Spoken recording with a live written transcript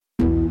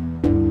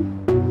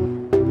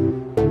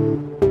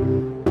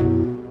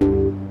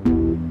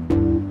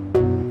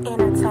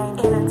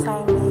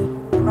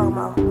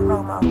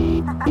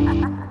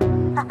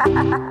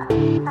Calling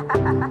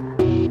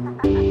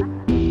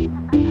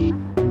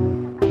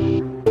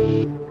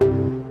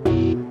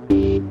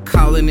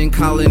and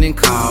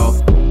call,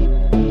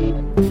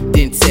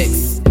 then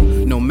text.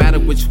 No matter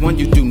which one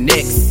you do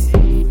next,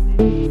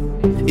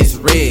 it's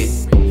red.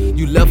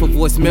 You left a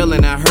voicemail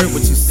and I heard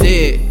what you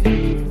said.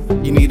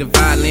 You need a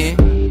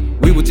violin?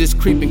 We were just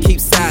creeping, keep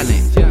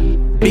silent.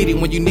 Beat it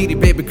when you need it,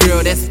 baby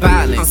girl, that's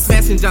violence. I'm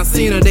smashing John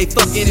Cena, they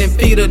fucking and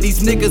feed her.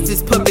 These niggas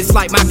is puppets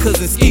like my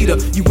cousin Skeeter.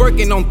 You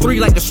working on 3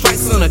 like the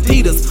stripes on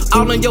Adidas.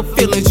 All in your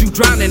feelings, you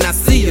drowning, I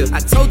see you. I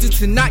told you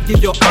to not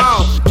give your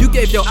all, you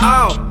gave your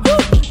all.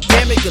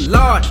 Damn it, good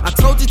Lord. I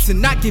told you to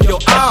not give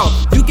your all,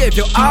 you gave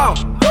your all.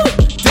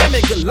 Damn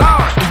it, good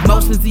Lord.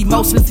 Emotions,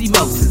 emotions,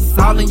 emotions.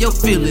 All in your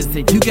feelings,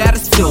 and you gotta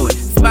show it.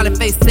 Smiling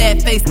face,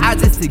 sad face, I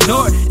just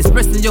ignore it.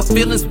 Expressing your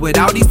feelings with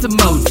all these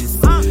emojis.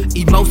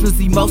 Emotions,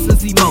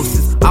 emotions,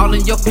 emotions. All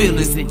in your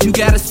feelings, and you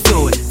gotta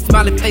show it.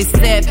 Smiling face,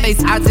 sad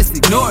face, I just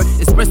ignore it.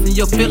 Expressing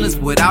your feelings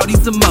with all these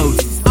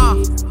emojis.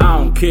 I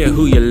don't care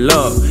who you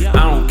love,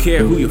 I don't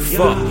care who you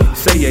fuck.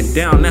 Say you're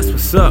down, that's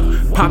what's up.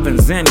 Poppin'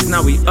 Xannies,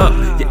 now we up.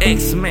 Your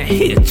ex man,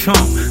 he a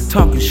chump.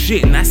 Talking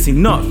shit and that's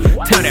enough.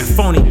 Tell that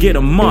phony, get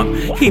him up.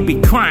 He be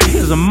crying,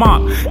 here's a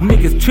mop.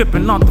 Niggas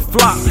tripping off the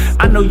flock.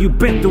 I know you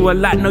been through a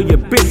lot, know you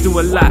been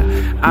through a lot.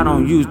 I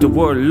don't use the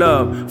word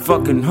love,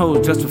 fucking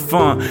hoes just for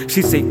fun.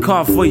 She say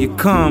call for you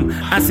come,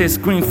 I said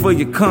scream for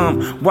you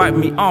come. Wipe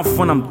me off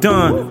when I'm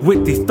done.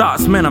 With these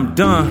thoughts, man, I'm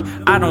done.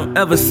 I don't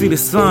ever see the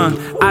sun,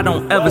 I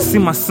don't ever see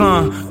my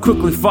son.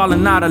 Quickly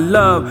falling out of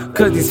love,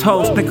 cause these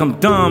hoes think I'm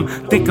dumb.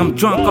 Think I'm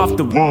drunk off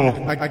the wall.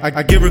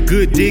 I give her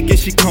good dick and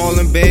she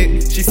calling back.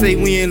 She say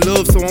we in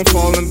love, so I'm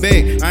falling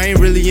back. I ain't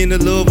really into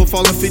love or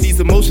falling for these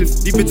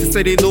emotions. These bitches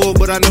say they love,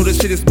 but I know this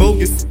shit is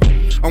bogus.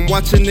 I'm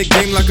watching the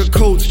game like a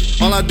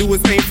coach. All I do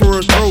is aim for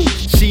her throat.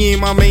 She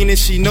ain't my main and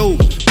she know,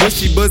 but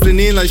she buzzing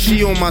in like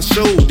she on my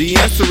show. The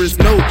answer is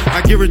no.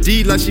 I give her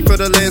D like she for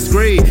the last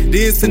grade.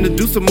 Then send the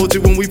deuce emoji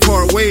when we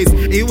part ways.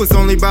 It was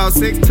only about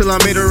sex till I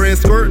made her ass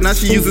squirt. Now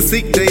she using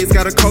sick days,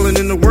 got her calling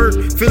in the work.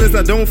 Feelings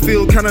I don't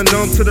feel, kinda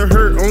numb to the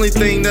hurt. Only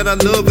thing that I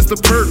love is the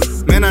perk.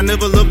 Man, I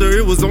never loved her,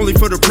 it was only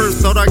for the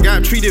purse. Thought I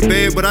got treated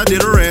bad, but I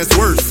did her ass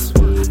worse.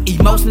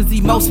 Emotions,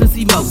 emotions,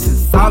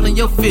 emotions. All in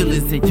your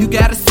feelings, and you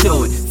gotta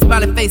show it.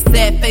 Smiling face,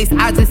 sad face,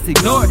 I just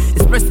ignore it.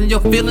 Expressing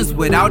your feelings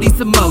with all these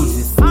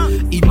emojis.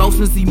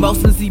 Emotions,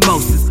 emotions,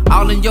 emotions.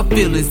 All in your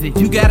feelings, and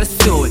you gotta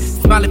show it.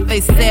 Smiling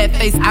face, sad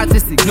face, I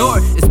just ignore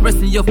it.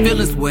 Expressing your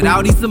feelings with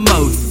all these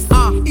emojis.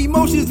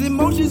 Emotions,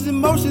 emotions,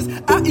 emotions.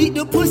 I eat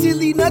the pussy,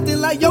 leave nothing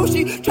like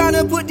Yoshi.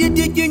 Tryna put the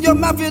dick in your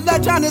mouth, feel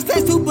like tryna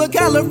say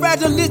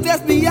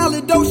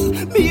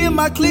supercalifragilisticexpialidocious. Me and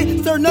my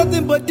clique serve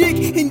nothing but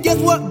dick. And guess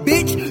what,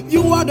 bitch?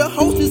 You are the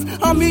hostess.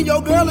 I'm in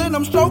your girl and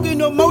I'm stroking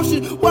the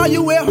motion. While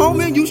you at home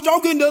and you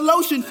stroking the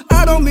lotion.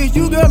 I don't miss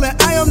you, girl,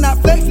 and I am not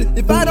flexing.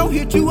 If I don't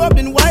hit you up,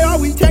 then why are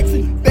we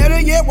texting? Better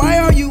yet, why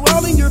are you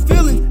all in your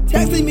feelings?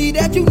 Texting me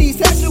that you need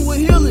sexual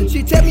healing.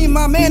 She text me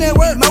my man at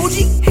work,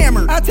 emoji,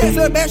 hammer. I text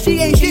her back, she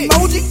ain't shit,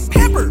 emoji,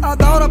 pepper. I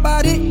thought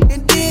about it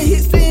and then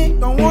hit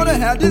send. Don't wanna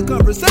have this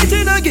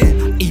conversation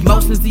again.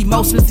 Emotions,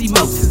 emotions,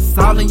 emotions.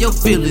 All in your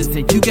feelings,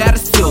 and you gotta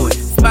show it.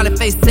 Smiling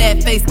face,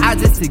 sad face, I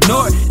just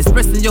ignore it.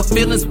 Expressing your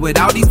feelings with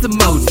all these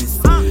emojis.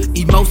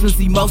 Emotions,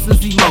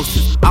 emotions,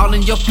 emotions. All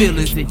in your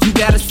feelings, and you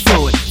gotta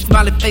show it.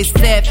 Smiling face,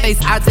 sad face,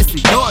 I just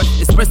ignore it.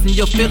 Expressing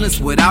your feelings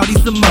with all these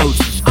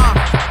emojis.